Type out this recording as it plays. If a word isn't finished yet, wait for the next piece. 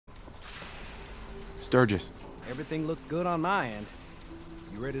Sturgis. Everything looks good on my end.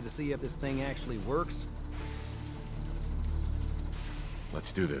 You ready to see if this thing actually works?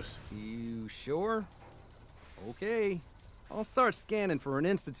 Let's do this. You sure? Okay. I'll start scanning for an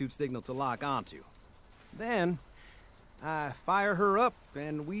Institute signal to lock onto. Then, I fire her up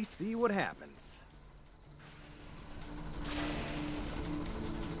and we see what happens.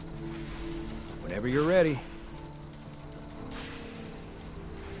 Whenever you're ready.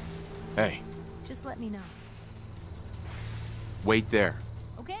 Hey, Just let me know. wait there.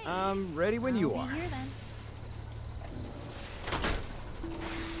 Okay. I'm ready when you I'll are. be here then.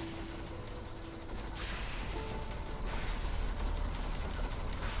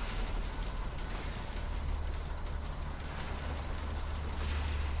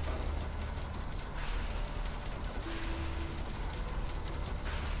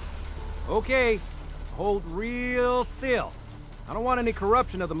 Okay, hold real still. I don't want any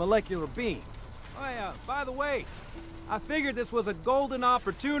corruption of the molecular beam. Oh yeah, by the way, I figured this was a golden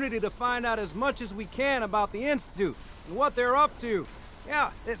opportunity to find out as much as we can about the Institute and what they're up to.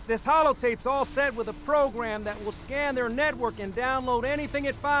 Yeah, this holotape's all set with a program that will scan their network and download anything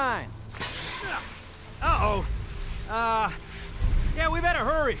it finds. Uh-oh. Yeah, we better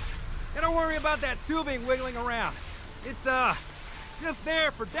hurry. And don't worry about that tubing wiggling around. It's, just there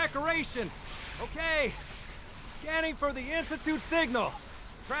for decoration. Okay. Scanning for the Institute signal.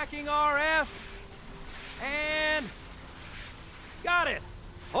 Tracking RF. And... got it.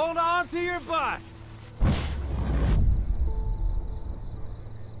 Hold on to your butt.